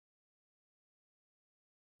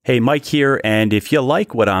Hey, Mike here, and if you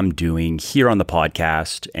like what I'm doing here on the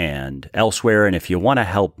podcast and elsewhere, and if you want to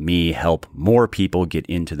help me help more people get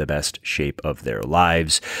into the best shape of their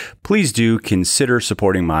lives, please do consider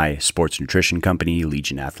supporting my sports nutrition company,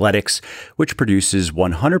 Legion Athletics, which produces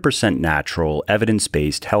 100% natural,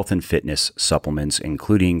 evidence-based health and fitness supplements,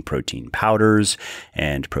 including protein powders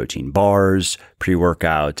and protein bars,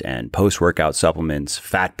 pre-workout and post-workout supplements,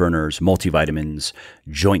 fat burners, multivitamins,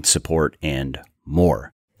 joint support, and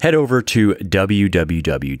more. Head over to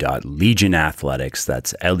www.legionathletics,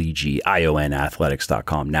 that's Legion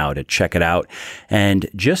athletics.com now to check it out. And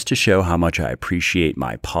just to show how much I appreciate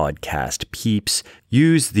my podcast peeps,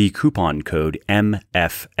 use the coupon code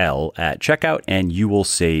MFL at checkout and you will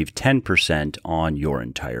save 10% on your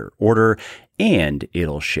entire order. And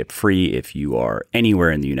it'll ship free if you are anywhere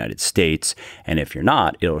in the United States. And if you're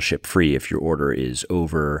not, it'll ship free if your order is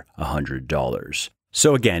over $100.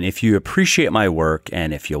 So again, if you appreciate my work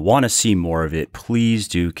and if you want to see more of it, please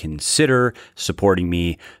do consider supporting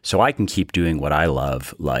me so I can keep doing what I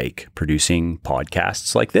love, like producing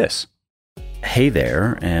podcasts like this. Hey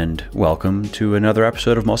there, and welcome to another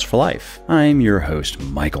episode of Muscle for Life. I'm your host,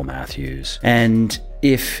 Michael Matthews, and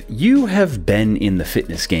if you have been in the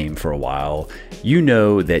fitness game for a while, you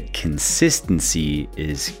know that consistency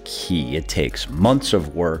is key. It takes months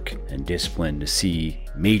of work and discipline to see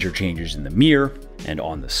major changes in the mirror and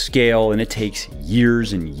on the scale, and it takes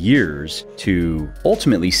years and years to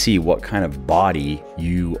ultimately see what kind of body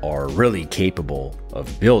you are really capable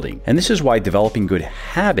of building. And this is why developing good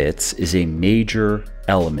habits is a major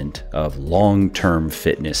element of long-term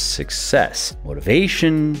fitness success.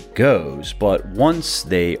 Motivation goes, but once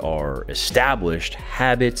they are established,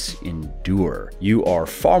 habits endure. You are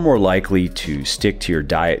far more likely to stick to your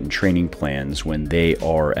diet and training plans when they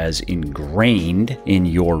are as ingrained in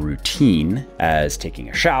your routine as taking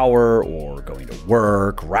a shower or going to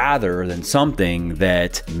work, rather than something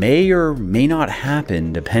that may or may not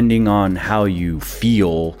happen depending on how you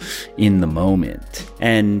feel in the moment.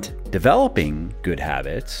 And developing good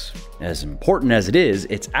habits, as important as it is,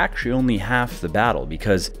 it's actually only half the battle,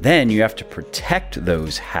 because then you have to protect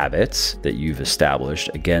those habits that you've established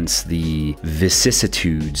against the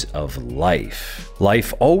vicissitudes of life.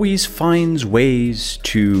 Life always finds ways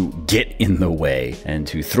to get in the way and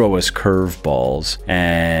to throw us curveballs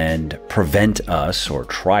and prevent us, or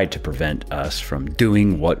try to prevent us, from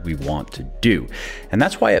doing what we want to do. And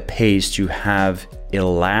that's why it pays to have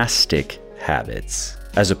elastic habits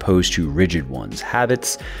as opposed to rigid ones,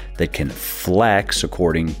 habits that can flex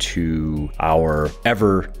according to our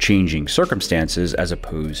ever-changing circumstances as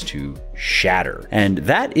opposed to shatter. And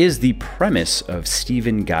that is the premise of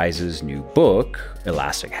Stephen Guise's new book,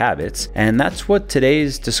 Elastic Habits, and that's what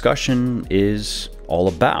today's discussion is all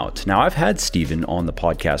about. Now, I've had Stephen on the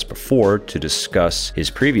podcast before to discuss his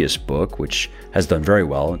previous book, which has done very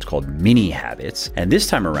well. It's called Mini Habits. And this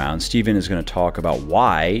time around, Stephen is going to talk about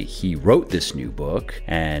why he wrote this new book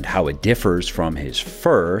and how it differs from his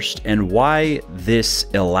first, and why this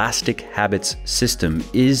Elastic Habits system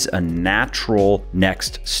is a natural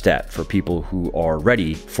next step for people who are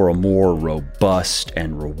ready for a more robust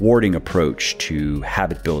and rewarding approach to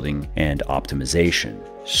habit building and optimization.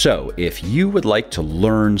 So, if you would like to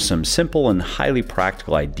learn some simple and highly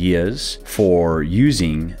practical ideas for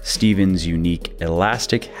using Stephen's unique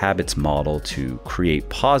Elastic Habits model to create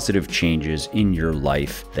positive changes in your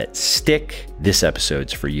life that stick, this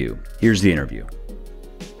episode's for you. Here's the interview.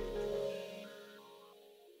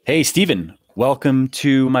 Hey, Stephen, welcome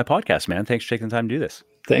to my podcast, man. Thanks for taking the time to do this.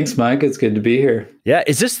 Thanks, Mike. It's good to be here. Yeah.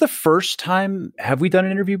 Is this the first time? Have we done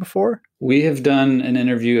an interview before? We have done an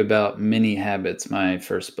interview about Mini Habits, my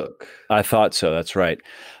first book. I thought so. That's right.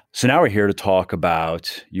 So now we're here to talk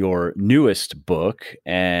about your newest book.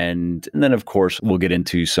 And then, of course, we'll get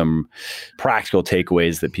into some practical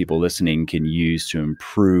takeaways that people listening can use to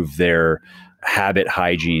improve their habit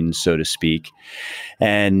hygiene, so to speak.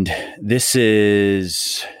 And this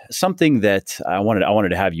is something that I wanted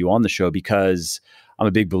to have you on the show because I'm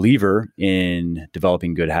a big believer in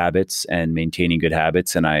developing good habits and maintaining good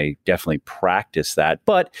habits, and I definitely practice that.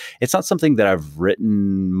 But it's not something that I've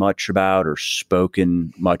written much about or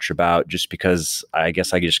spoken much about, just because I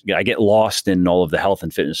guess I get lost in all of the health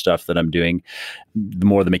and fitness stuff that I'm doing. The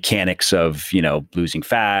more the mechanics of, losing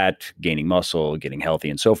fat, gaining muscle, getting healthy,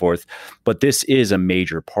 and so forth. But this is a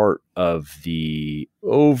major part of the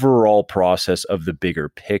overall process of the bigger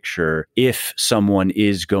picture. If someone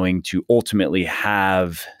is going to ultimately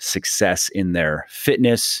have success in their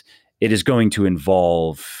fitness, it is going to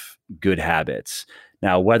involve good habits.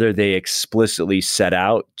 Now, whether they explicitly set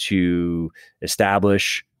out to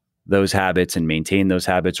establish those habits and maintain those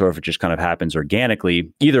habits, or if it just kind of happens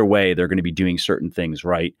organically. Either way, they're going to be doing certain things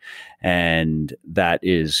right. And that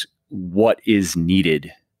is what is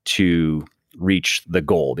needed to reach the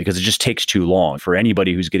goal, because it just takes too long for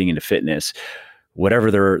anybody who's getting into fitness.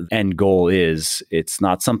 Whatever their end goal is, it's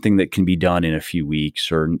not something that can be done in a few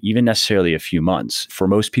weeks or even necessarily a few months. For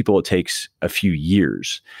most people, it takes a few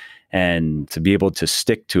years. And to be able to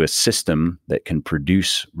stick to a system that can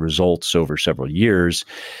produce results over several years,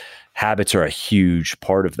 habits are a huge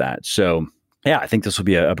part of that. So, yeah, I think this will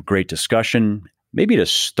be a great discussion. Maybe to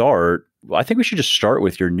start, I think we should just start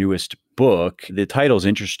with your newest book. The title is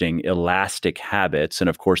interesting, Elastic Habits. And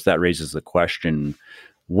of course, that raises the question,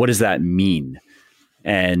 what does that mean?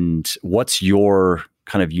 And what's your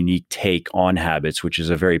kind of unique take on habits, which is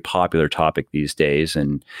a very popular topic these days.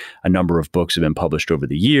 And a number of books have been published over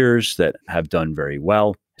the years that have done very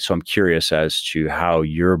well. So I'm curious as to how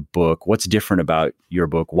your book, what's different about your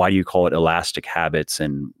book? Why do you call it Elastic Habits?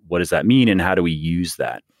 And what does that mean? And how do we use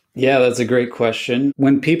that? Yeah, that's a great question.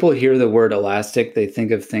 When people hear the word elastic, they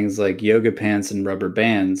think of things like yoga pants and rubber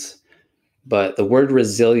bands. But the word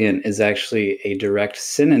resilient is actually a direct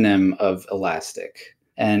synonym of elastic.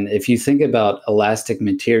 And if you think about elastic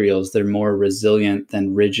materials, they're more resilient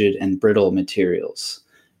than rigid and brittle materials.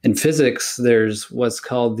 In physics, there's what's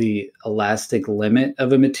called the elastic limit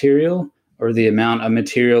of a material, or the amount a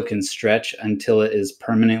material can stretch until it is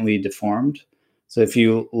permanently deformed. So if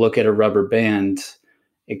you look at a rubber band,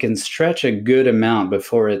 it can stretch a good amount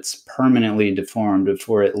before it's permanently deformed,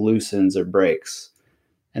 before it loosens or breaks.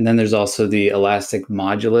 And then there's also the elastic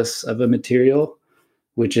modulus of a material,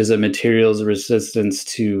 which is a material's resistance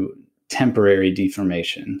to temporary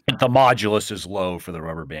deformation. The modulus is low for the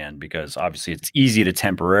rubber band because obviously it's easy to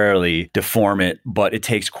temporarily deform it, but it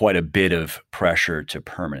takes quite a bit of pressure to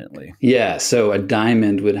permanently. Yeah, so a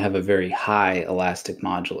diamond would have a very high elastic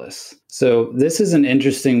modulus. So this is an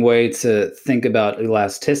interesting way to think about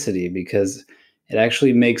elasticity because it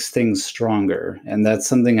actually makes things stronger. And that's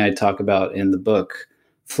something I talk about in the book.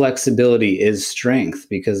 Flexibility is strength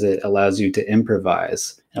because it allows you to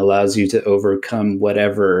improvise. It allows you to overcome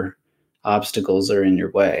whatever obstacles are in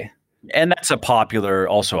your way. And that's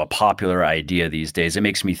also a popular idea these days. It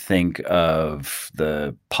makes me think of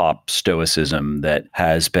the pop stoicism that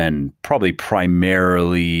has been probably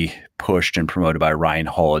primarily pushed and promoted by Ryan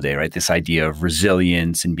Holiday, right? This idea of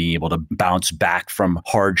resilience and being able to bounce back from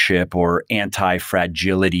hardship, or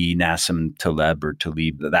anti-fragility, Nassim Taleb,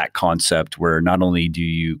 that concept where not only do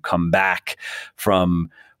you come back from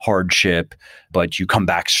hardship, but you come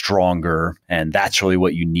back stronger. And that's really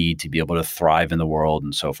what you need to be able to thrive in the world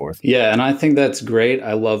and so forth. Yeah, and I think that's great.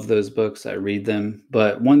 I love those books. I read them.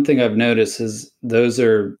 But one thing I've noticed is those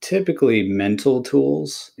are typically mental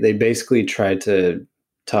tools. They basically try to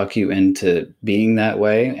talk you into being that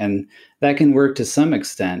way. And that can work to some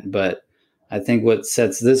extent. But I think what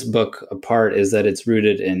sets this book apart is that it's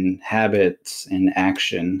rooted in habits and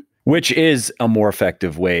action. Which is a more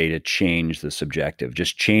effective way to change the subjective,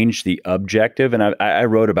 just change the objective. And I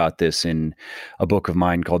wrote about this in a book of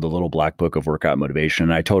mine called The Little Black Book of Workout Motivation.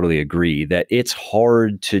 And I totally agree that it's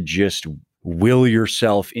hard to just will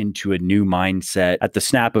yourself into a new mindset at the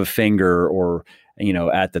snap of a finger, or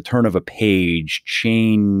at the turn of a page,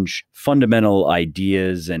 change fundamental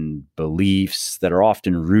ideas and beliefs that are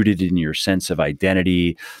often rooted in your sense of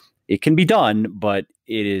identity. It can be done, but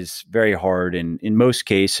it is very hard. And in most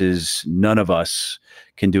cases, none of us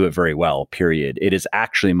can do it very well, period. It is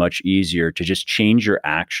actually much easier to just change your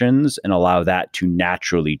actions and allow that to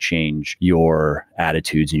naturally change your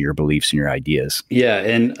attitudes and your beliefs and your ideas. Yeah.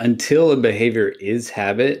 And until a behavior is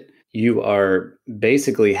habit, you are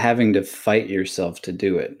basically having to fight yourself to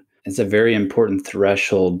do it. It's a very important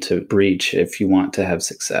threshold to breach if you want to have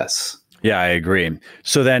success. Yeah, I agree.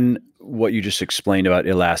 So then what you just explained about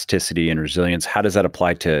elasticity and resilience, how does that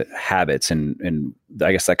apply to habits? And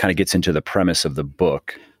I guess that kind of gets into the premise of the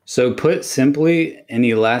book. So put simply, an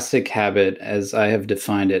elastic habit, as I have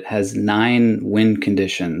defined it, has 9 win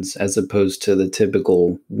conditions as opposed to the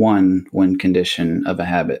typical 1 win condition of a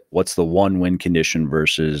habit. What's the 1 win condition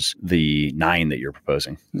versus the 9 that you're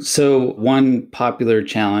proposing? So one popular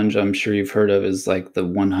challenge I'm sure you've heard of is like the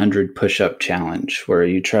 100 push-up challenge, where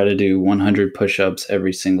you try to do 100 push-ups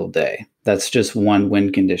every single day. That's just 1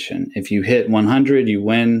 win condition. If you hit 100, you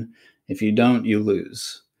win. If you don't, you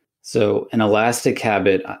lose. So an elastic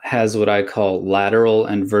habit has what I call lateral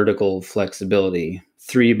and vertical flexibility,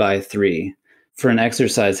 3 by 3. For an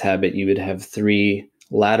exercise habit, you would have 3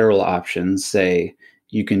 lateral options. Say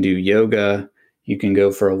you can do yoga, you can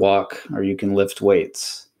go for a walk, or you can lift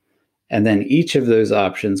weights. And then each of those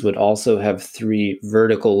options would also have 3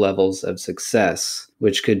 vertical levels of success,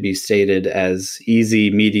 which could be stated as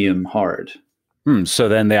easy, medium, hard. So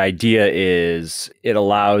then the idea is it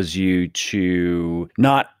allows you to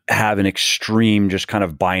not have an extreme, just kind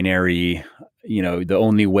of binary, the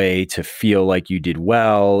only way to feel like you did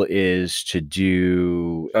well is to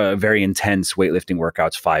do very intense weightlifting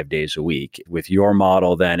workouts 5 days a week. With your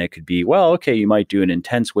model, then it could be, well, okay, you might do an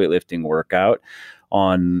intense weightlifting workout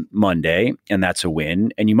on Monday, and that's a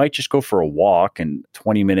win. And you might just go for a walk and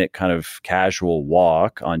 20-minute kind of casual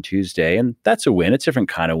walk on Tuesday, and that's a win. It's a different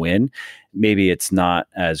kind of win. Maybe it's not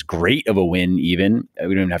as great of a win even. We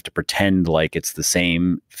don't even have to pretend like it's the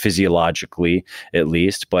same physiologically, at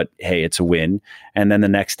least, but hey, it's a win. And then the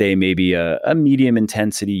next day, maybe a medium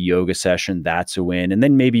intensity yoga session, that's a win. And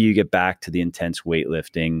then maybe you get back to the intense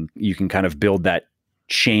weightlifting. You can kind of build that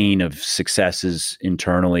chain of successes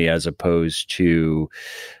internally as opposed to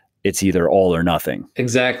it's either all or nothing.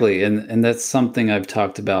 Exactly. And that's something I've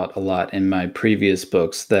talked about a lot in my previous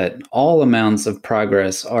books, that all amounts of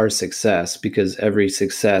progress are success because every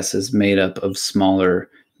success is made up of smaller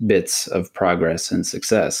bits of progress and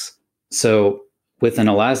success. So with an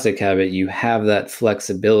elastic habit, you have that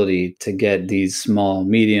flexibility to get these small,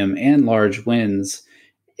 medium, and large wins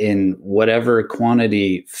in whatever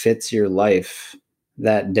quantity fits your life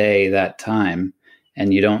that day, that time.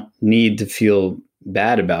 And you don't need to feel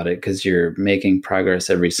bad about it because you're making progress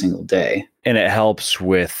every single day. And it helps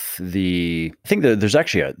with I think that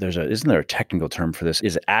isn't there a technical term for this?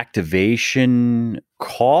 Is activation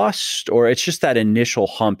cost, or it's just that initial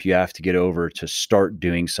hump you have to get over to start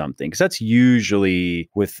doing something? Because that's usually,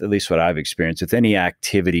 with at least what I've experienced with any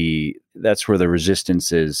activity, that's where the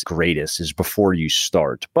resistance is greatest, is before you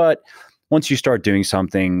start. But once you start doing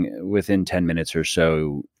something within 10 minutes or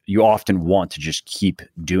so, you often want to just keep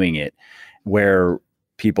doing it. Where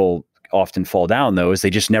people often fall down, though, is they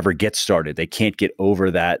just never get started. They can't get over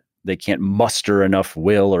that. They can't muster enough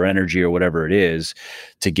will or energy or whatever it is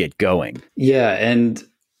to get going. Yeah. And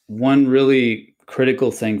one really critical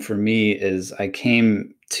thing for me is I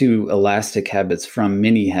came to elastic habits from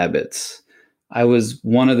mini habits. I was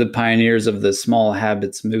one of the pioneers of the small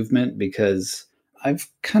habits movement because I've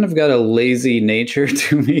kind of got a lazy nature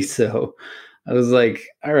to me. So I was like,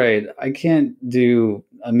 all right, I can't do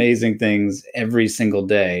amazing things every single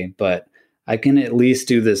day, but I can at least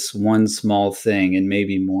do this one small thing and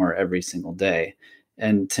maybe more every single day.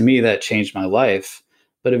 And to me, that changed my life.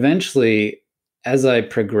 But eventually, as I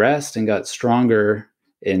progressed and got stronger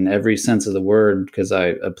in every sense of the word, because I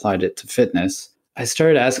applied it to fitness, I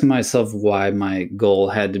started asking myself why my goal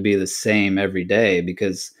had to be the same every day,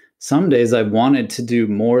 because some days I wanted to do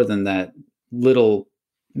more than that little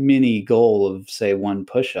mini goal of, say, 1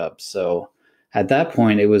 push-up. So at that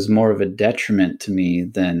point, it was more of a detriment to me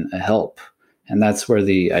than a help. And that's where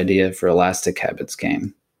the idea for elastic habits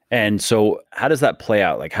came. And so how does that play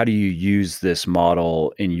out? Like, how do you use this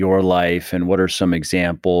model in your life, and what are some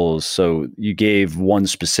examples? So you gave one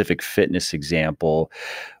specific fitness example.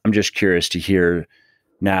 I'm just curious to hear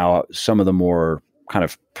now some of the more kind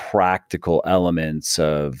of practical elements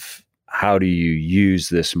of how do you use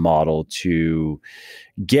this model to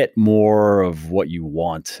get more of what you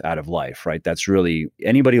want out of life, right? That's really,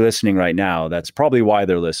 anybody listening right now, that's probably why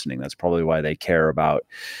they're listening. That's probably why they care about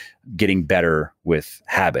getting better with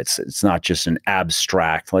habits. It's not just an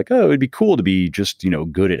abstract, like, oh, it'd be cool to be just,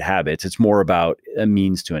 good at habits. It's more about a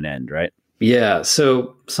means to an end, right? Yeah.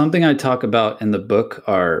 So something I talk about in the book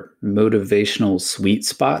are motivational sweet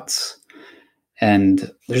spots.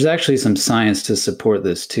 And there's actually some science to support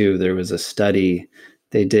this too. There was a study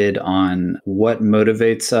they did on what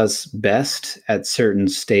motivates us best at certain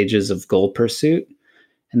stages of goal pursuit.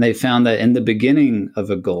 And they found that in the beginning of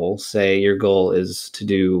a goal, say your goal is to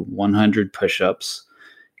do 100 push-ups,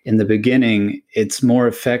 in the beginning, it's more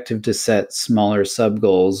effective to set smaller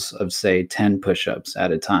sub-goals of, say, 10 push-ups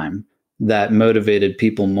at a time. That motivated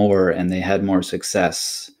people more and they had more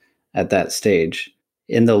success at that stage.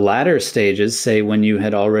 In the latter stages, say when you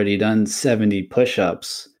had already done 70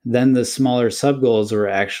 push-ups, then the smaller sub-goals were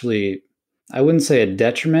actually, I wouldn't say a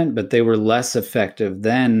detriment, but they were less effective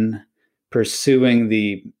than pursuing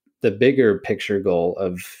the bigger picture goal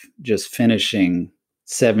of just finishing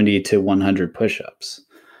 70 to 100 push-ups.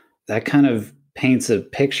 That kind of paints a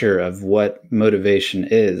picture of what motivation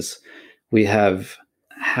is. We have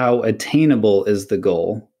how attainable is the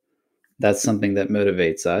goal. That's something that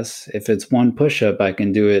motivates us. If it's 1 push-up, I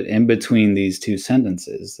can do it in between these 2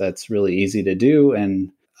 sentences. That's really easy to do.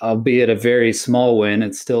 And albeit a very small win,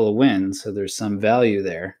 it's still a win. So there's some value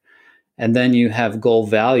there. And then you have goal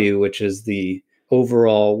value, which is the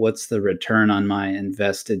overall, what's the return on my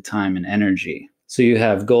invested time and energy? So you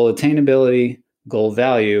have goal attainability, goal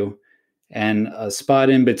value, and a spot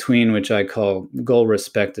in between, which I call goal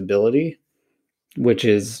respectability, which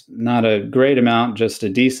is not a great amount, just a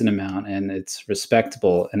decent amount, and it's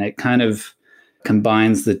respectable. And it kind of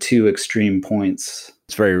combines the two extreme points.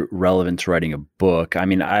 It's very relevant to writing a book. I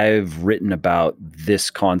mean, I've written about this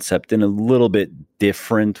concept in a little bit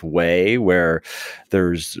different way, where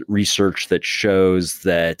there's research that shows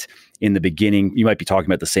that in the beginning, you might be talking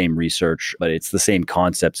about the same research, but it's the same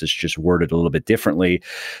concepts. It's just worded a little bit differently.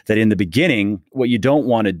 That in the beginning, what you don't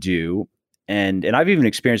want to do, and I've even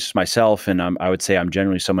experienced this myself, and I would say I'm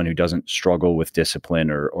generally someone who doesn't struggle with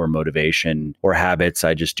discipline or motivation or habits.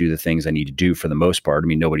 I just do the things I need to do for the most part. I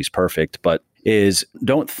mean, nobody's perfect, but is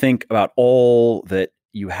don't think about all that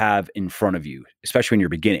you have in front of you, especially when you're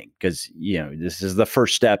beginning, because this is the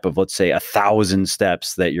first step of, let's say, 1,000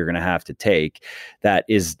 steps that you're going to have to take. That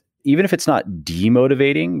is, even if it's not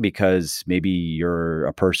demotivating, because maybe you're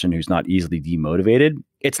a person who's not easily demotivated,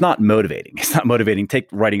 it's not motivating. It's not motivating. Take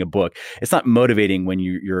writing a book. It's not motivating when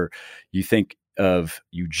you think of,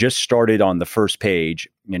 you just started on the first page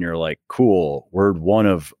and you're like, cool, word one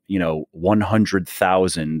of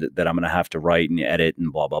 100,000 that I'm going to have to write and edit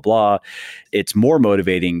and blah, blah, blah. It's more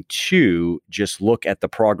motivating to just look at the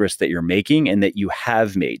progress that you're making and that you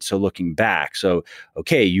have made. So looking back,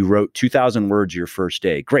 okay, you wrote 2,000 words your first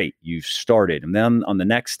day. Great, you've started. And then on the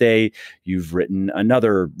next day, you've written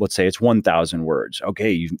another, let's say it's 1,000 words.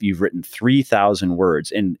 Okay, you've written 3,000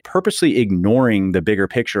 words, and purposely ignoring the bigger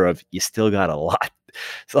picture of, you still got a lot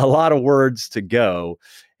of words to go.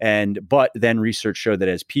 But then research showed that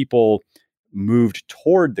as people moved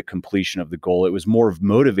toward the completion of the goal, it was more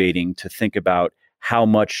motivating to think about how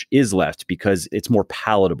much is left, because it's more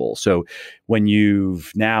palatable. So when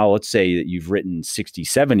you've now, let's say that you've written 60,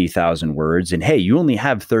 70,000 words, and hey, you only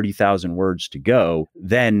have 30,000 words to go,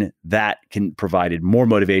 then that can provide more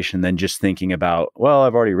motivation than just thinking about, well,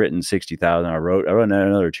 I've already written 60,000. I wrote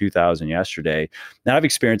another 2,000 yesterday. Now I've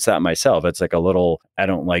experienced that myself. It's like a little, I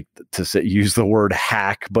don't like to use the word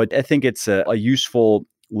hack, but I think it's a useful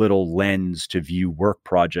little lens to view work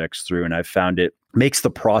projects through. And I've found it makes the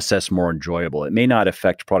process more enjoyable. It may not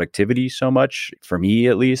affect productivity so much, for me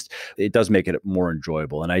at least. It does make it more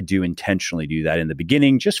enjoyable. And I do intentionally do that in the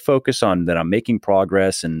beginning, just focus on that I'm making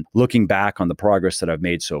progress and looking back on the progress that I've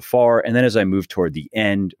made so far. And then as I move toward the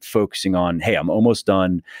end, focusing on, hey, I'm almost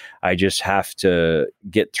done. I just have to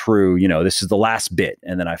get through, this is the last bit.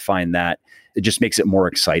 And then I find that it just makes it more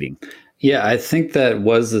exciting. Yeah, I think that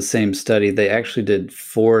was the same study. They actually did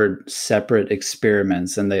 4 separate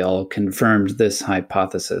experiments, and they all confirmed this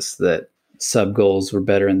hypothesis that sub goals were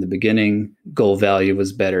better in the beginning, goal value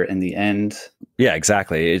was better in the end. Yeah,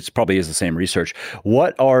 exactly. It probably is the same research.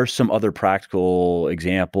 What are some other practical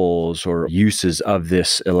examples or uses of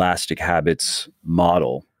this elastic habits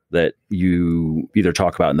model that you either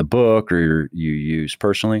talk about in the book or you use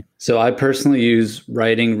personally? So I personally use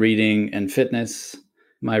writing, reading, and fitness.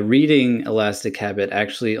 My reading elastic habit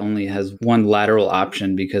actually only has one lateral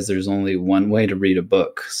option because there's only one way to read a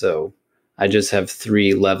book. So I just have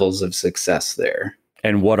 3 levels of success there.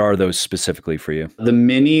 And what are those specifically for you? The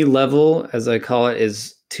mini level, as I call it,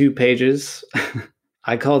 is 2 pages.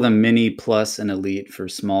 I call them mini, plus, and elite for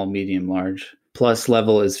small, medium, large. Plus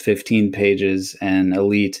level is 15 pages and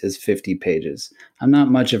elite is 50 pages. I'm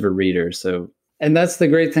not much of a reader. And that's the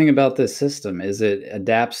great thing about this system, is it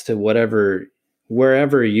adapts to wherever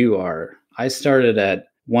you are. I started at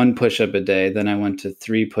 1 push-up a day, then I went to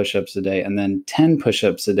 3 push-ups a day, and then 10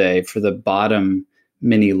 push-ups a day for the bottom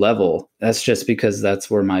mini level. That's just because that's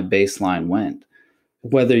where my baseline went.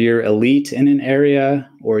 Whether you're elite in an area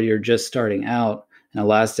or you're just starting out, an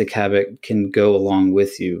elastic habit can go along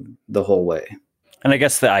with you the whole way. And I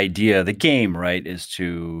guess the idea, the game, right, is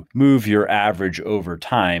to move your average over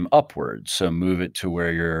time upwards. So move it to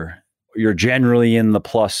where you're generally in the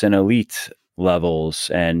plus and elite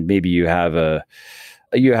levels, and maybe you have a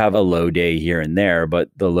low day here and there, but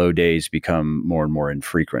the low days become more and more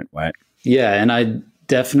infrequent, right? Yeah, and I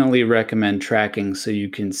definitely recommend tracking so you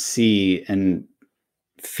can see and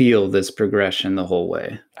feel this progression the whole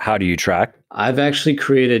way. How do you track? I've actually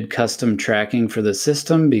created custom tracking for the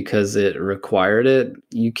system because it required it.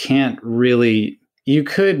 You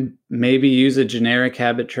could maybe use a generic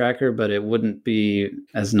habit tracker, but it wouldn't be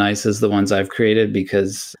as nice as the ones I've created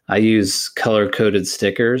because I use color-coded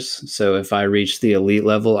stickers. So if I reach the elite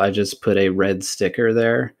level, I just put a red sticker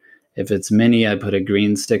there. If it's mini, I put a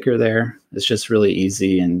green sticker there. It's just really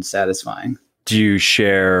easy and satisfying. Do you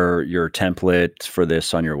share your template for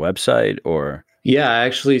this on your website or? Yeah, I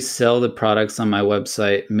actually sell the products on my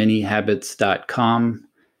website, minihabits.com.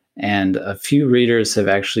 And a few readers have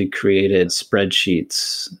actually created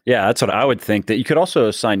spreadsheets. Yeah, that's what I would think. That you could also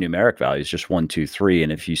assign numeric values, just 1, 2, 3.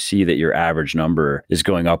 And if you see that your average number is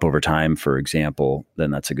going up over time, for example,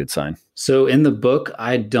 then that's a good sign. So in the book,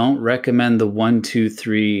 I don't recommend the 1, 2,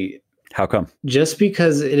 3. How come? Just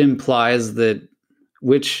because it implies that,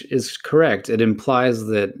 which is correct, it implies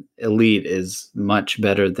that elite is much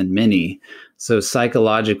better than mini. So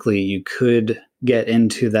psychologically, you could get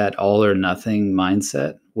into that all or nothing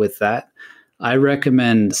mindset with that. I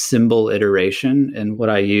recommend symbol iteration. And what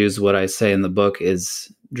I say in the book is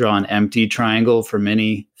draw an empty triangle for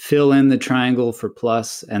mini, fill in the triangle for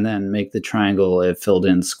plus, and then make the triangle a filled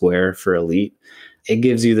in square for elite. It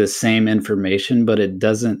gives you the same information, but it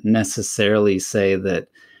doesn't necessarily say that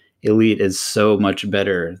elite is so much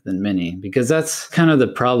better than mini, because that's kind of the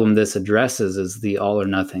problem this addresses, is the all or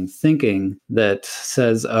nothing thinking that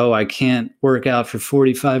says, oh, I can't work out for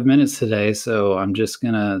 45 minutes today, so I'm just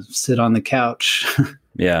going to sit on the couch.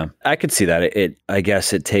 Yeah, I could see that. I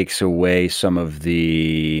guess it takes away some of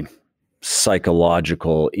the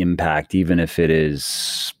psychological impact, even if it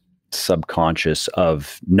is subconscious,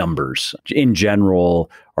 of numbers. In general,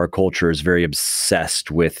 our culture is very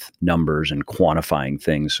obsessed with numbers and quantifying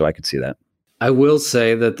things. So I could see that. I will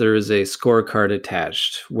say that there is a scorecard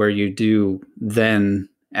attached where you do then,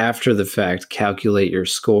 after the fact, calculate your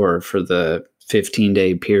score for the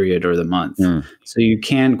 15-day period or the month. So you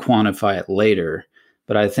can quantify it later.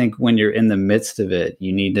 But I think when you're in the midst of it,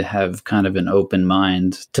 you need to have kind of an open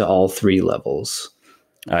mind to all three levels.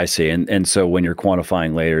 I see. And so when you're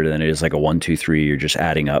quantifying later, then it is like a 1, 2, 3, you're just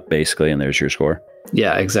adding up basically, and there's your score.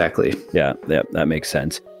 Yeah, exactly. Yeah, that makes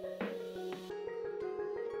sense.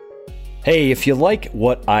 Hey, if you like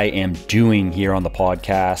what I am doing here on the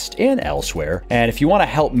podcast and elsewhere, and if you want to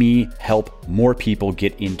help me help more people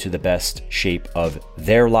get into the best shape of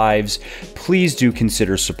their lives, please do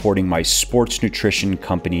consider supporting my sports nutrition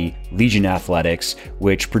company, Legion Athletics,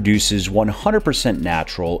 which produces 100%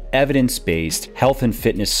 natural, evidence-based health and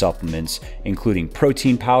fitness supplements, including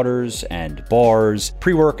protein powders and bars,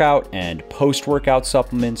 pre-workout and post-workout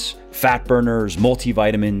supplements, fat burners,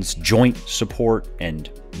 multivitamins, joint support,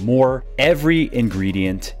 and more. Every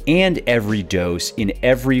ingredient and every dose in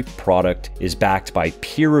every product is backed by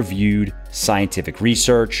peer-reviewed scientific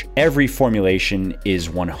research. Every formulation is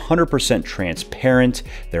 100% transparent.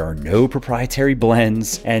 There are no proprietary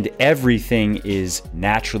blends, and everything is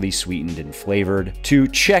naturally sweetened and flavored. To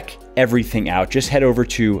check everything out, just head over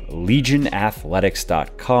to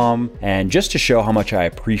legionathletics.com. And just to show how much I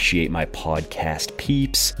appreciate my podcast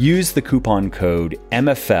peeps, use the coupon code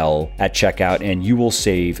MFL at checkout and you will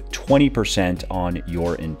save 20% on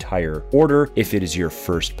your entire order if it is your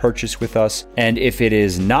first purchase with us. And if it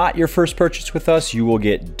is not your first purchase with us, you will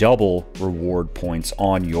get double reward points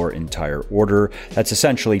on your entire order. That's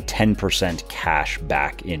essentially 10% cash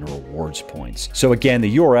back in rewards points. So again,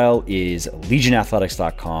 the URL is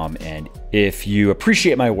legionathletics.com. And if you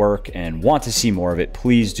appreciate my work and want to see more of it,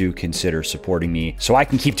 please do consider supporting me so I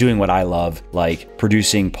can keep doing what I love, like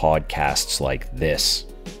producing podcasts like this.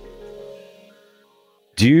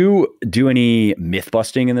 Do you do any myth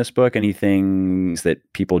busting in this book? Any things that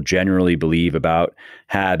people generally believe about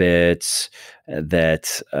habits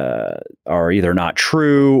that are either not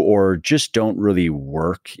true or just don't really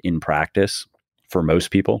work in practice for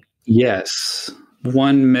most people? Yes.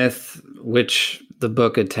 One myth, which the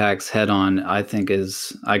book attacks head on, I think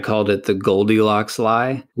I called it the Goldilocks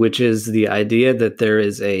lie, which is the idea that there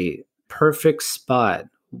is a perfect spot,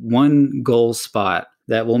 one goal spot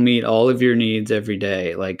that will meet all of your needs every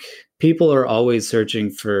day. Like, people are always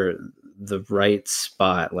searching for the right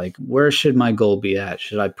spot. Like, where should my goal be at?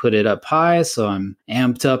 Should I put it up high so I'm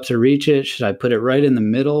amped up to reach it? Should I put it right in the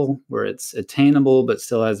middle where it's attainable but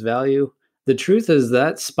still has value? The truth is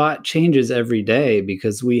that spot changes every day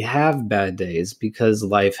because we have bad days, because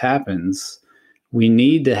life happens. We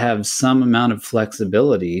need to have some amount of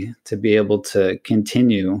flexibility to be able to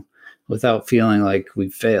continue without feeling like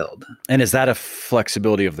we've failed. And is that a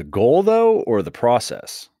flexibility of the goal, though, or the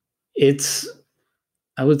process?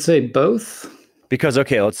 I would say both. Because,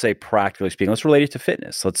 okay, let's say practically speaking, let's relate it to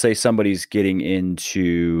fitness. Let's say somebody's getting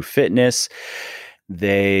into fitness.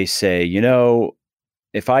 They say,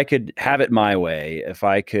 if I could have it my way, if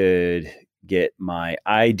I could get my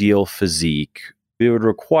ideal physique, it would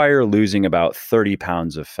require losing about 30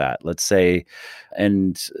 pounds of fat, let's say,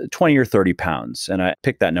 and 20 or 30 pounds. And I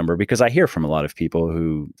pick that number because I hear from a lot of people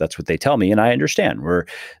who that's what they tell me. And I understand where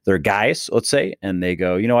they're guys, let's say, and they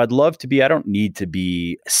go, I'd love to be, I don't need to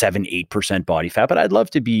be 7-8% body fat, but I'd love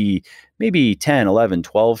to be maybe 10, 11,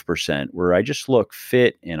 12%, where I just look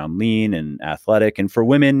fit and I'm lean and athletic. And for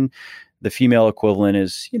women, the female equivalent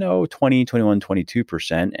is, 20, 21,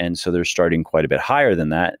 22%. And so they're starting quite a bit higher than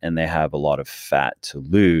that. And they have a lot of fat to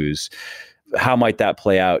lose. How might that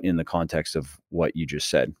play out in the context of what you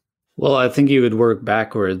just said? Well, I think you would work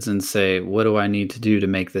backwards and say, what do I need to do to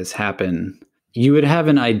make this happen? You would have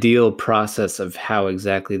an ideal process of how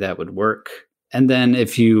exactly that would work. And then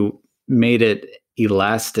if you made it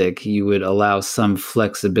elastic, you would allow some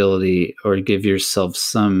flexibility or give yourself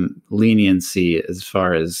some leniency as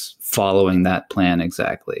far as following that plan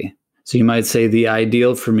exactly. So you might say the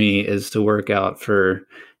ideal for me is to work out for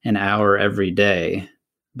an hour every day.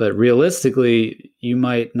 But realistically, you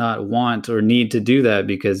might not want or need to do that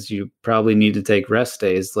because you probably need to take rest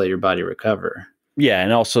days to let your body recover. Yeah.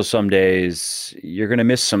 And also some days you're going to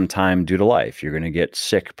miss some time due to life. You're going to get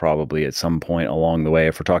sick probably at some point along the way.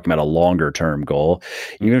 If we're talking about a longer term goal,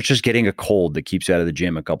 it's just getting a cold that keeps you out of the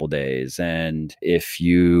gym a couple days. And if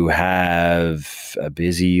you have a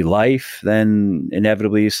busy life, then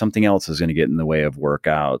inevitably something else is going to get in the way of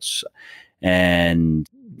workouts. And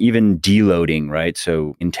even deloading, right?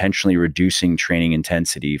 So intentionally reducing training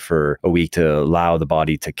intensity for a week to allow the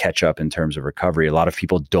body to catch up in terms of recovery. A lot of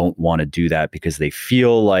people don't want to do that because they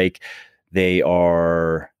feel like they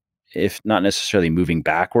are, if not necessarily moving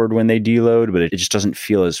backward when they deload, but it just doesn't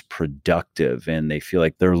feel as productive and they feel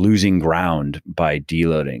like they're losing ground by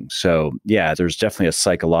deloading. So yeah, there's definitely a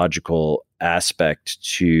psychological aspect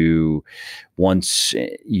to once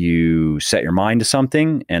you set your mind to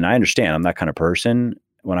something, and I understand I'm that kind of person.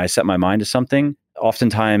 When I set my mind to something,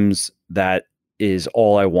 oftentimes that is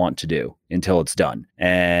all I want to do until it's done.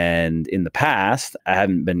 And in the past, I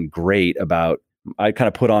haven't been great about, I kind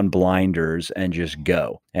of put on blinders and just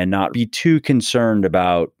go and not be too concerned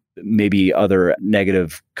about maybe other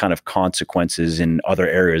negative kind of consequences in other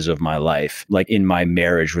areas of my life. Like in my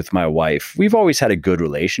marriage with my wife, we've always had a good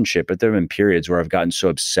relationship, but there have been periods where I've gotten so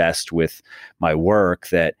obsessed with my work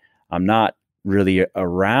that I'm not really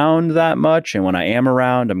around that much. And when I am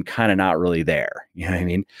around, I'm kind of not really there. You know what I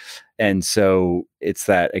mean? And so it's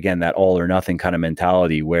that, again, that all or nothing kind of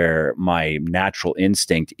mentality where my natural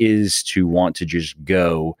instinct is to want to just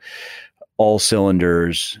go all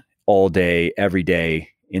cylinders all day, every day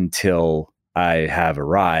until I have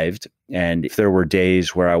arrived. And if there were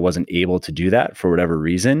days where I wasn't able to do that for whatever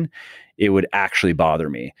reason, it would actually bother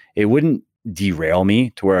me. It wouldn't derail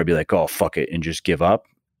me to where I'd be like, oh, fuck it, and just give up.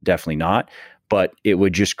 Definitely not. But it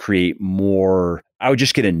would just create more, I would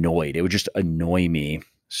just get annoyed. It would just annoy me.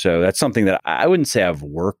 So that's something that I wouldn't say I've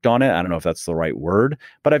worked on it. I don't know if that's the right word,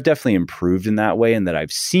 but I've definitely improved in that way. And that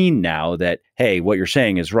I've seen now that, hey, what you're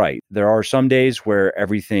saying is right. There are some days where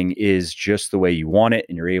everything is just the way you want it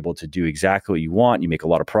and you're able to do exactly what you want. You make a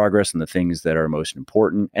lot of progress in the things that are most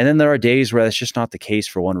important. And then there are days where that's just not the case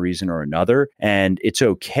for one reason or another. And it's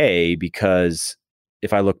okay, because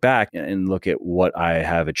if I look back and look at what I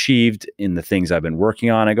have achieved in the things I've been working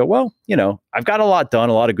on, I go, well, I've got a lot done.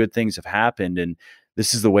 A lot of good things have happened. And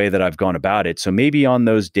this is the way that I've gone about it. So maybe on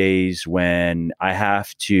those days when I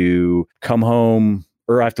have to come home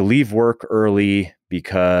or I have to leave work early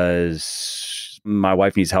because my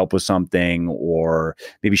wife needs help with something, or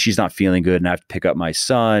maybe she's not feeling good and I have to pick up my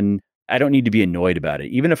son, I don't need to be annoyed about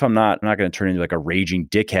it. Even if I'm not going to turn into like a raging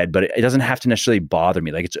dickhead, but it doesn't have to necessarily bother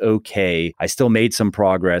me. Like, it's okay. I still made some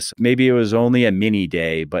progress. Maybe it was only a mini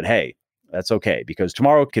day, but hey, that's okay, because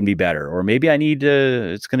tomorrow can be better. Or maybe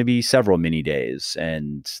it's going to be several mini days,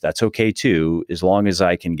 and that's okay too, as long as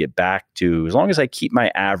I can get back to, as long as I keep my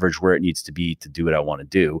average where it needs to be to do what I want to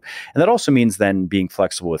do. And that also means then being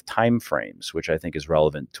flexible with time frames, which I think is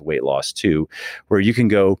relevant to weight loss too, where you can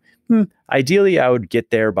go, ideally I would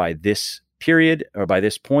get there by this period or by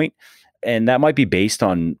this point. And that might be based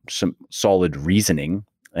on some solid reasoning,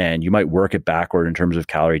 and you might work it backward in terms of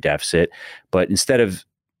calorie deficit. But instead of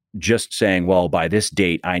just saying, well, by this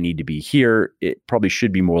date, I need to be here, it probably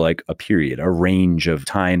should be more like a period, a range of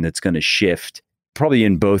time that's going to shift probably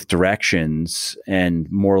in both directions,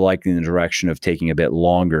 and more likely in the direction of taking a bit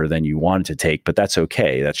longer than you want it to take. But that's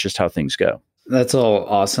okay. That's just how things go. That's all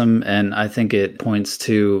awesome. And I think it points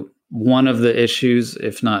to one of the issues,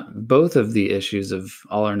 if not both of the issues of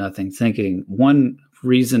all or nothing thinking. One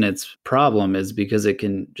reason it's problem is because it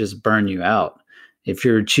can just burn you out. If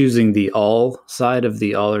you're choosing the all side of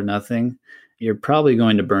the all or nothing, you're probably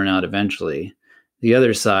going to burn out eventually. The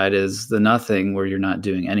other side is the nothing, where you're not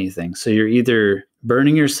doing anything. So you're either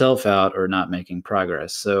burning yourself out or not making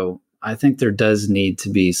progress. So I think there does need to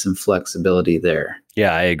be some flexibility there.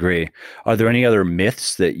 Yeah, I agree. Are there any other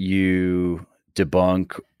myths that you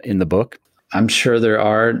debunk in the book? I'm sure there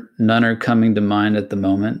are. None are coming to mind at the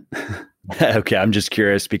moment. Okay, I'm just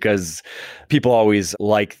curious because people always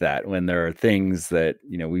like that when there are things that,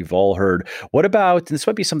 we've all heard. What about, and this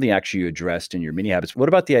might be something actually you addressed in your mini habits, what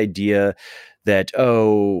about the idea that,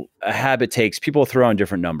 a habit takes, people throw on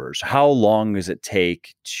different numbers. How long does it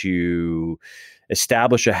take to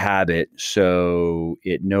establish a habit so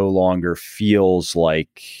it no longer feels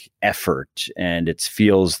like effort and it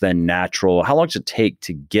feels then natural? How long does it take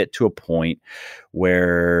to get to a point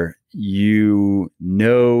where you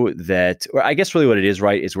know that, or I guess really what it is,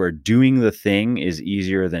 right, is where doing the thing is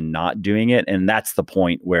easier than not doing it. And that's the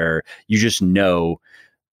point where you just know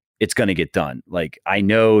it's going to get done. Like, I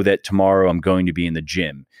know that tomorrow I'm going to be in the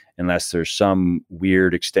gym. Unless there's some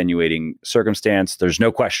weird extenuating circumstance, there's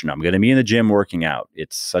no question I'm going to be in the gym working out.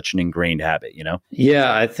 It's such an ingrained habit,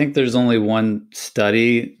 Yeah, I think there's only one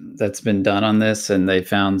study that's been done on this, and they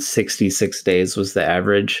found 66 days was the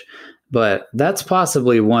average. But that's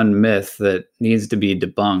possibly one myth that needs to be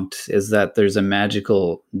debunked, is that there's a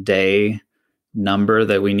magical day number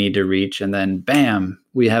that we need to reach, and then bam,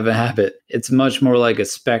 we have a habit. It's much more like a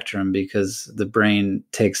spectrum, because the brain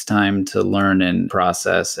takes time to learn and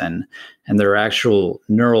process, and there are actual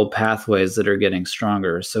neural pathways that are getting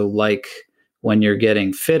stronger. So like when you're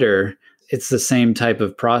getting fitter, it's the same type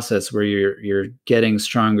of process where you're getting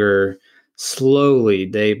stronger slowly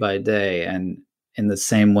day by day, and in the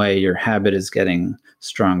same way your habit is getting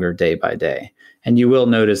stronger day by day. And you will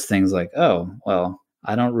notice things like, oh, well,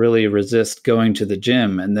 I don't really resist going to the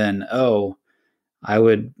gym. And then, oh, I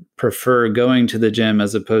would prefer going to the gym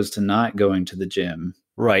as opposed to not going to the gym.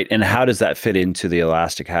 Right. And how does that fit into the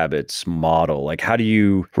Elastic Habits model? Like, how do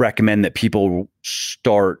you recommend that people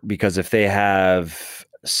start? Because if they have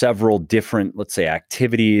several different, let's say,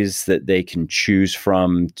 activities that they can choose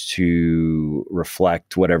from to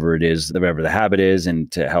reflect whatever it is, whatever the habit is,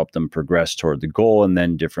 and to help them progress toward the goal, and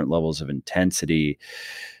then different levels of intensity,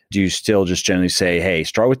 do you still just generally say, hey,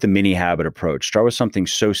 start with the mini habit approach, start with something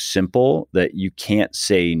so simple that you can't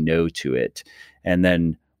say no to it? And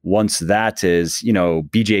then once that is,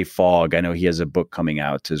 BJ Fogg, I know he has a book coming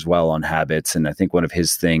out as well on habits. And I think one of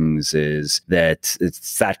his things is that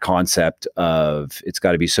it's that concept of it's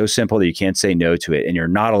got to be so simple that you can't say no to it. And you're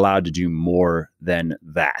not allowed to do more than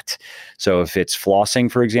that. So if it's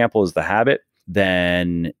flossing, for example, is the habit,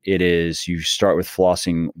 then it is, you start with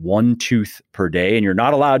flossing one tooth per day, and you're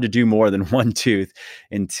not allowed to do more than one tooth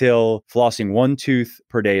until flossing one tooth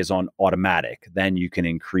per day is on automatic. Then you can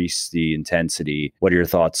increase the intensity. What are your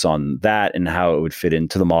thoughts on that and how it would fit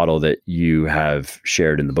into the model that you have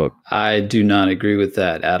shared in the book? I do not agree with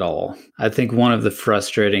that at all. I think one of the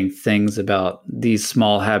frustrating things about these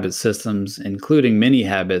small habit systems, including mini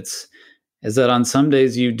habits, is that on some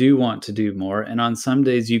days you do want to do more, and on some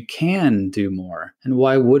days you can do more. And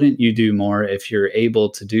why wouldn't you do more if you're able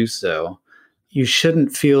to do so? You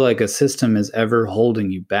shouldn't feel like a system is ever holding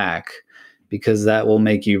you back, because that will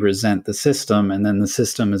make you resent the system, and then the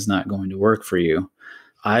system is not going to work for you.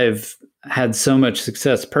 I've had so much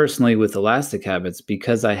success personally with Elastic Habits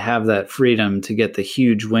because I have that freedom to get the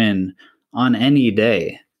huge win on any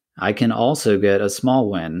day. I can also get a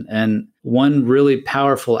small win. And one really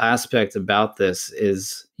powerful aspect about this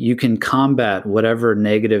is you can combat whatever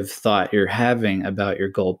negative thought you're having about your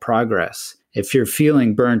goal progress. If you're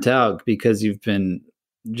feeling burnt out because you've been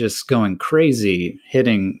just going crazy,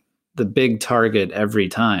 hitting the big target every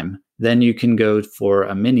time, then you can go for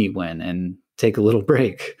a mini win and take a little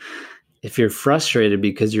break. If you're frustrated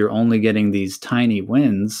because you're only getting these tiny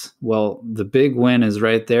wins, well, the big win is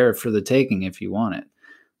right there for the taking if you want it.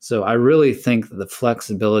 So I really think that the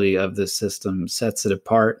flexibility of this system sets it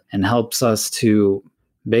apart and helps us to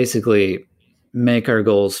basically make our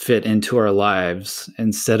goals fit into our lives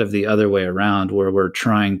instead of the other way around, where we're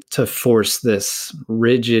trying to force this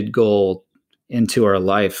rigid goal into our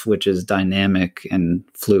life, which is dynamic and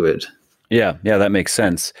fluid. Yeah, that makes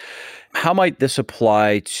sense. How might this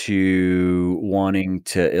apply to wanting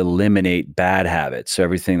to eliminate bad habits? So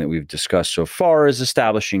everything that we've discussed so far is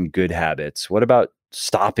establishing good habits. What about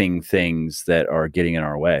stopping things that are getting in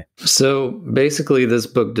our way? So basically, this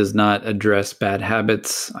book does not address bad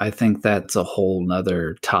habits. I think that's a whole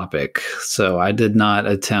nother topic. So I did not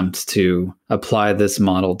attempt to apply this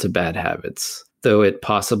model to bad habits, though it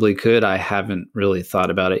possibly could. I haven't really thought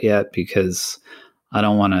about it yet because I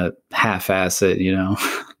don't want to half-ass it,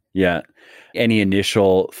 Yeah. Any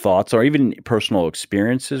initial thoughts or even personal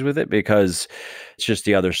experiences with it? Because it's just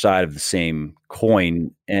the other side of the same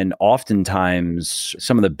coin. And oftentimes,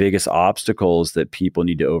 some of the biggest obstacles that people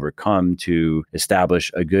need to overcome to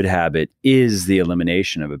establish a good habit is the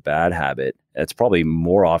elimination of a bad habit. That's probably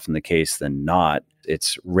more often the case than not.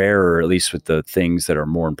 It's rarer, at least with the things that are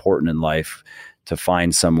more important in life, to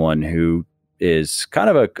find someone who is kind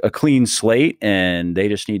of a clean slate and they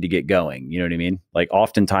just need to get going. You know what I mean? Like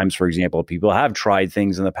oftentimes, for example, people have tried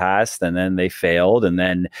things in the past and then they failed. And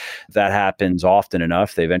then that happens often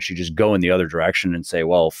enough. They eventually just go in the other direction and say,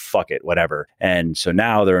 well, fuck it, whatever. And so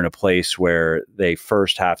now they're in a place where they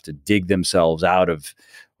first have to dig themselves out of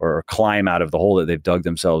or climb out of the hole that they've dug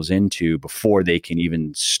themselves into before they can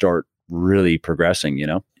even start really progressing, you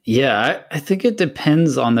know? Yeah, I think it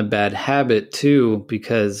depends on the bad habit too,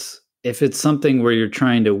 because if it's something where you're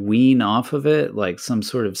trying to wean off of it, like some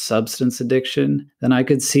sort of substance addiction, then I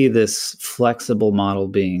could see this flexible model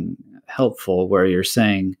being helpful where you're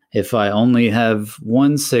saying, if I only have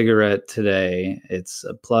one cigarette today, it's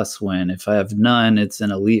a plus win. If I have none, it's an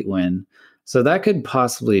elite win. So that could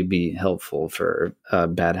possibly be helpful for a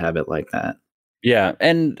bad habit like that. Yeah.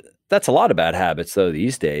 And that's a lot of bad habits, though,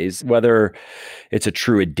 these days, whether it's a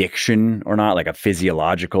true addiction or not, like a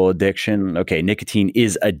physiological addiction. Okay, nicotine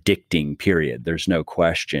is addicting, period. There's no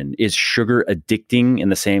question. Is sugar addicting in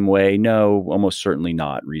the same way? No, almost certainly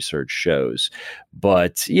not, research shows.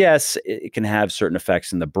 But yes, it can have certain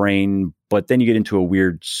effects in the brain. But then you get into a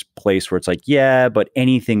weird place where it's like, yeah, but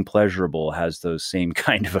anything pleasurable has those same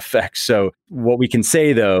kind of effects. So what we can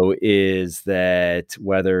say, though, is that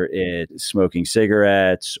whether it's smoking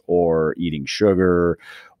cigarettes or eating sugar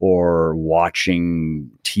or watching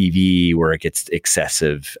TV where it gets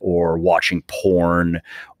excessive or watching porn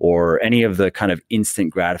or any of the kind of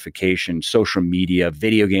instant gratification, social media,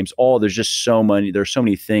 video games, there's so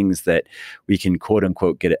many things that we can quote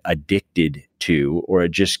unquote get addicted to, or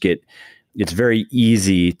it's very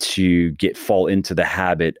easy to fall into the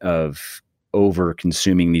habit of over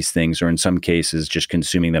consuming these things, or in some cases, just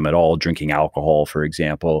consuming them at all, drinking alcohol, for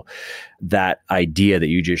example. That idea that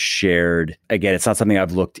you just shared, again, it's not something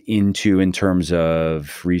I've looked into in terms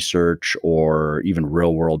of research or even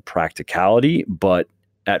real world practicality, but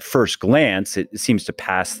at first glance, it seems to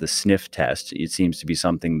pass the sniff test. It seems to be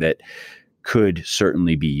something that could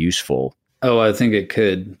certainly be useful. Oh, I think it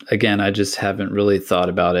could. Again, I just haven't really thought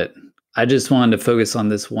about it. I just wanted to focus on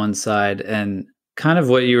this one side and kind of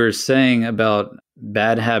what you were saying about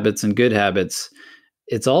bad habits and good habits.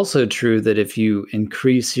 It's also true that if you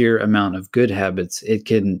increase your amount of good habits, it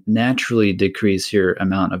can naturally decrease your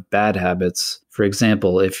amount of bad habits. For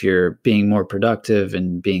example, if you're being more productive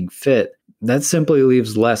and being fit, that simply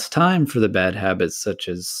leaves less time for the bad habits such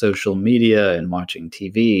as social media and watching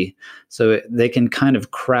TV. So they can kind of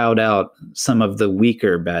crowd out some of the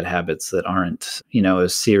weaker bad habits that aren't, a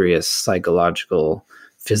serious psychological,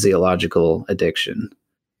 physiological addiction.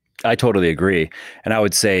 I totally agree. And I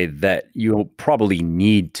would say that you'll probably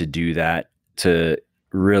need to do that to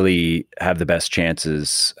really have the best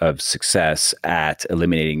chances of success at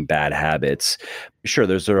eliminating bad habits. Sure,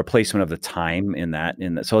 there's a replacement of the time in that.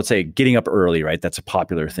 So let's say getting up early, right? That's a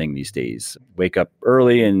popular thing these days. Wake up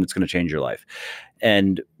early and it's going to change your life.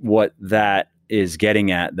 And what that is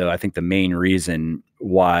getting at, though, I think the main reason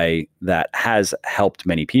why that has helped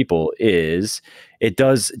many people is it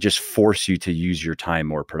does just force you to use your time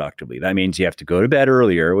more productively. That means you have to go to bed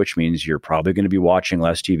earlier, which means you're probably going to be watching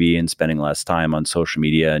less TV and spending less time on social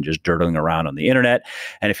media and just dirtling around on the internet.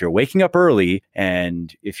 And if you're waking up early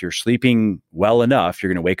and if you're sleeping well enough,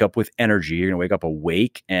 you're going to wake up with energy, you're going to wake up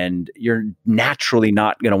awake, and you're naturally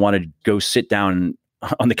not going to want to go sit down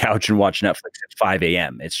on the couch and watch Netflix at 5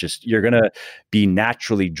 a.m. It's just, you're going to be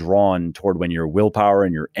naturally drawn toward when your willpower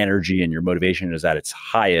and your energy and your motivation is at its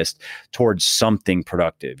highest towards something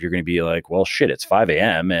productive. You're going to be like, well, shit, it's 5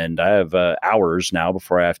 a.m. and I have hours now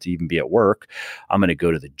before I have to even be at work. I'm going to go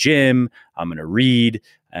to the gym. I'm going to read.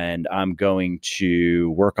 And I'm going to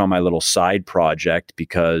work on my little side project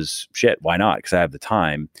because shit, why not? Because I have the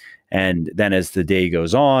time. And then as the day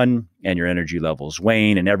goes on and your energy levels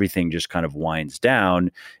wane and everything just kind of winds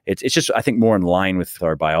down, it's just, I think, more in line with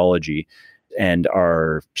our biology and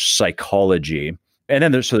our psychology. And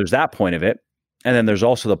then there's that point of it. And then there's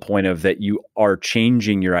also the point of that you are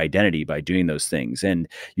changing your identity by doing those things. And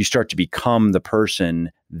you start to become the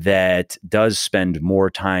person that does spend more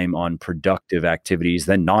time on productive activities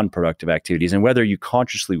than non-productive activities. And whether you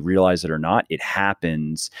consciously realize it or not, it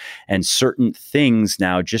happens. And certain things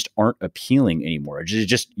now just aren't appealing anymore.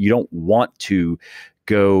 You don't want to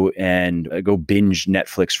go binge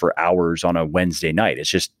Netflix for hours on a Wednesday night. It's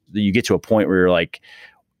just, you get to a point where you're like,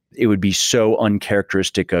 it would be so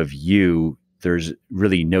uncharacteristic of you. There's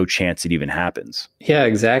really no chance it even happens. Yeah,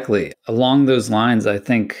 exactly. Along those lines, I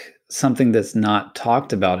think something that's not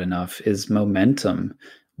talked about enough is momentum.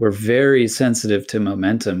 We're very sensitive to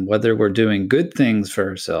momentum, whether we're doing good things for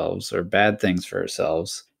ourselves or bad things for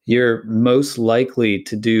ourselves. You're most likely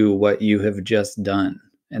to do what you have just done.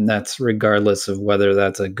 And that's regardless of whether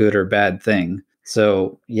that's a good or bad thing.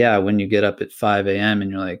 So, yeah, when you get up at 5 a.m. and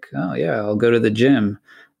you're like, oh, yeah, I'll go to the gym,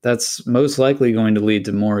 that's most likely going to lead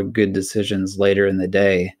to more good decisions later in the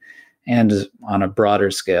day and on a broader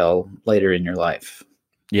scale later in your life.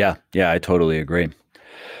 Yeah, I totally agree.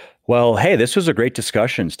 Well, hey, this was a great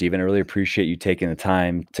discussion, Stephen. I really appreciate you taking the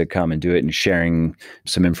time to come and do it and sharing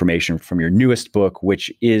some information from your newest book, which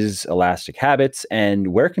is Elastic Habits.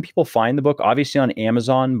 And where can people find the book? Obviously on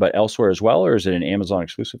Amazon, but elsewhere as well, or is it an Amazon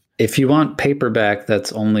exclusive? If you want paperback,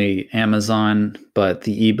 that's only Amazon, but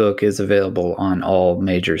the ebook is available on all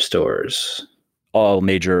major stores. All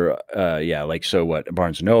major, so what,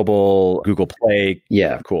 Barnes & Noble, Google Play.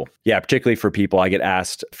 Yeah. Cool. Yeah, particularly for people, I get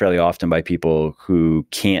asked fairly often by people who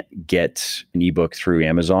can't get an ebook through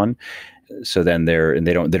Amazon. So then they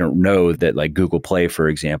don't know that like Google Play, for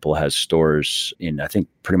example, has stores in, I think,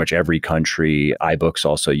 pretty much every country. iBooks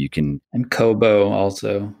also, you can. And Kobo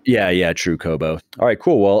also. Yeah, true, Kobo. All right,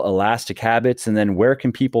 cool. Well, Elastic Habits. And then where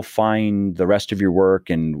can people find the rest of your work,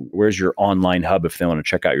 and where's your online hub if they want to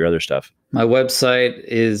check out your other stuff? My website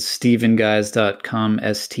is stephenguise.com,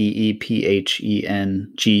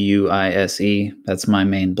 StephenGuise. That's my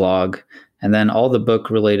main blog. And then all the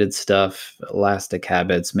book-related stuff, Elastic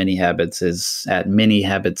Habits, Mini Habits, is at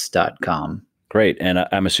minihabits.com. Great. And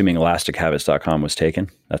I'm assuming elastichabits.com was taken.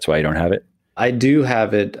 That's why you don't have it? I do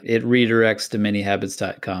have it. It redirects to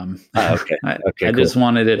minihabits.com. Okay. I Cool. just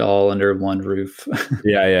wanted it all under one roof.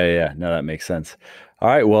 Yeah. No, that makes sense. All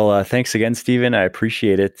right. Well, thanks again, Stephen. I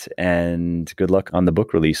appreciate it. And good luck on the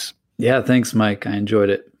book release. Yeah, thanks, Mike. I enjoyed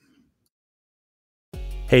it.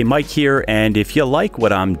 Hey, Mike here, and if you like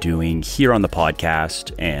what I'm doing here on the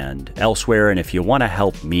podcast and elsewhere, and if you want to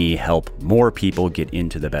help me help more people get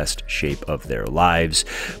into the best shape of their lives,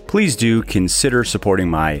 please do consider supporting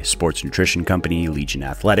my sports nutrition company, Legion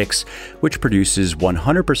Athletics, which produces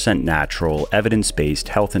 100% natural, evidence-based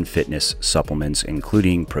health and fitness supplements,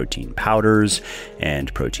 including protein powders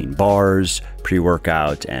and protein bars,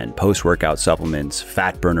 pre-workout and post-workout supplements,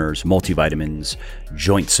 fat burners, multivitamins,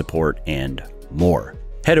 joint support, and more.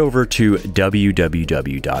 Head over to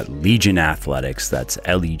www.legionathletics, that's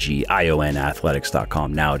Legion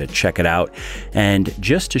athletics.com now to check it out. And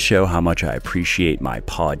just to show how much I appreciate my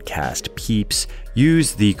podcast peeps,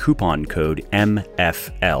 use the coupon code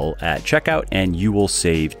MFL at checkout and you will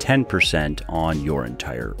save 10% on your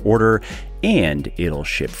entire order. And it'll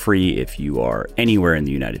ship free if you are anywhere in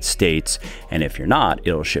the United States. And if you're not,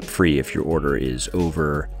 it'll ship free if your order is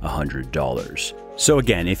over $100. So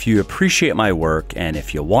again, if you appreciate my work and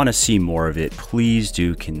if you want to see more of it, please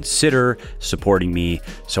do consider supporting me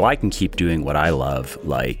so I can keep doing what I love,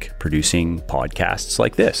 like producing podcasts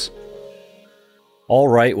like this. All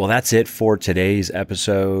right, well, that's it for today's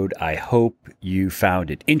episode. I hope you found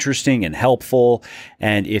it interesting and helpful.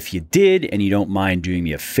 And if you did, and you don't mind doing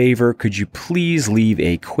me a favor, could you please leave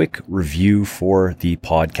a quick review for the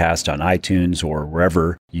podcast on iTunes or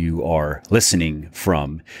wherever you are listening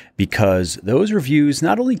from? Because those reviews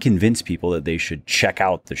not only convince people that they should check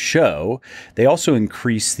out the show, they also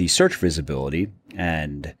increase the search visibility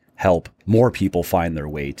and help more people find their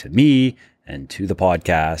way to me and to the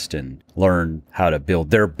podcast and learn how to build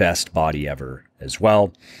their best body ever as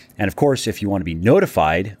well. And of course, if you want to be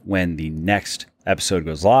notified when the next episode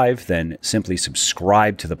goes live, then simply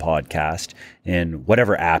subscribe to the podcast in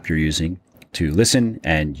whatever app you're using to listen,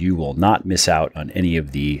 and you will not miss out on any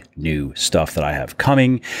of the new stuff that I have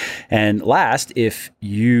coming. And last, if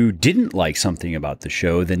you didn't like something about the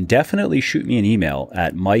show, then definitely shoot me an email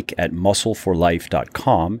at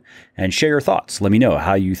mike@muscleforlife.com and share your thoughts. Let me know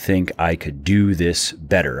how you think I could do this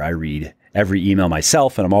better. I read every email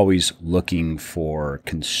myself, and I'm always looking for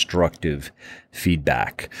constructive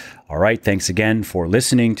feedback. All right, thanks again for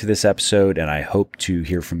listening to this episode, and I hope to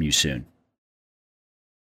hear from you soon.